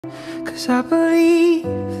'cause I believe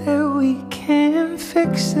that we can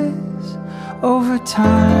fix this over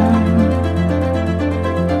time.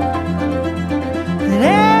 That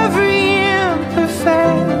every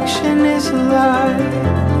imperfection is a lie,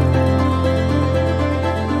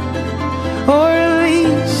 or at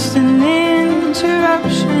least an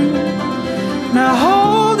interruption. Now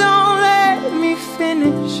hold on, let me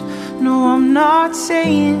finish. No, I'm not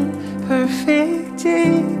saying perfect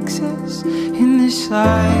exists in this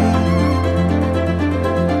life,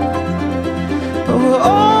 but we'll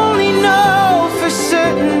only know for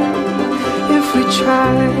certain if we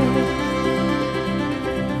try.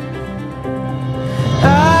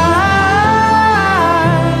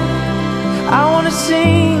 I wanna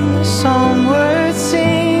sing a song worth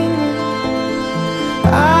singing.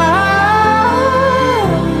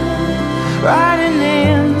 Write an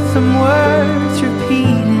anthem worth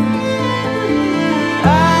repeating.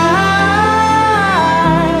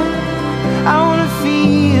 I wanna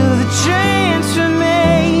feel the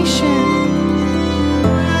transformation,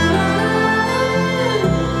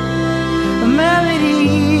 a melody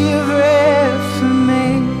of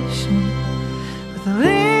reformation. But the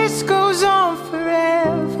list goes on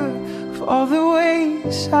forever of all the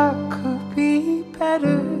ways I could be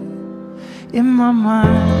better in my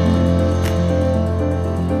mind.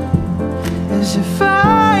 As if I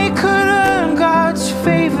could earn God's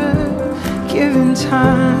favor given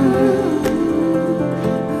time,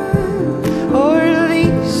 or at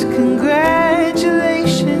least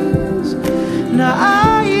congratulations. Now I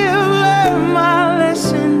have learned my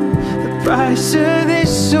lesson. The price of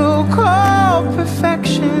this so-called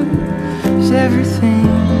perfection is everything.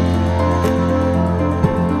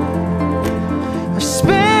 I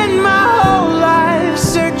spent my whole life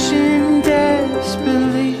searching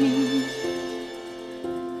desperately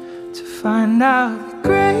to find out that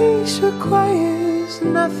grace requires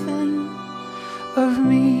nothing of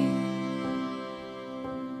me.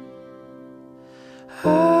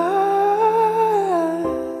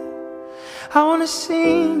 I wanna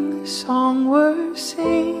sing a song worth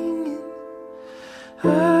singing.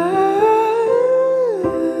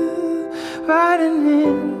 Write an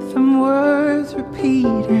anthem worth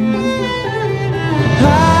repeating.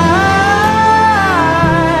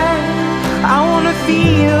 I wanna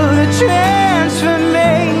feel the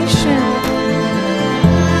transformation,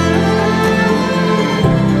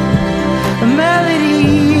 a melody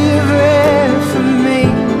of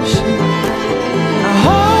reformation. I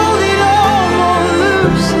hold it all more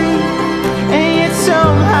loosely, and yet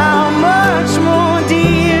somehow much more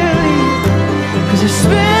dearly, 'cause I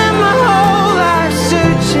spent my whole life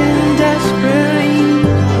searching desperately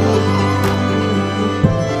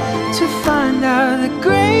to find out that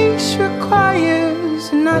grace requires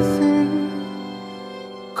nothing.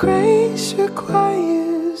 Grace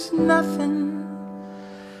requires nothing.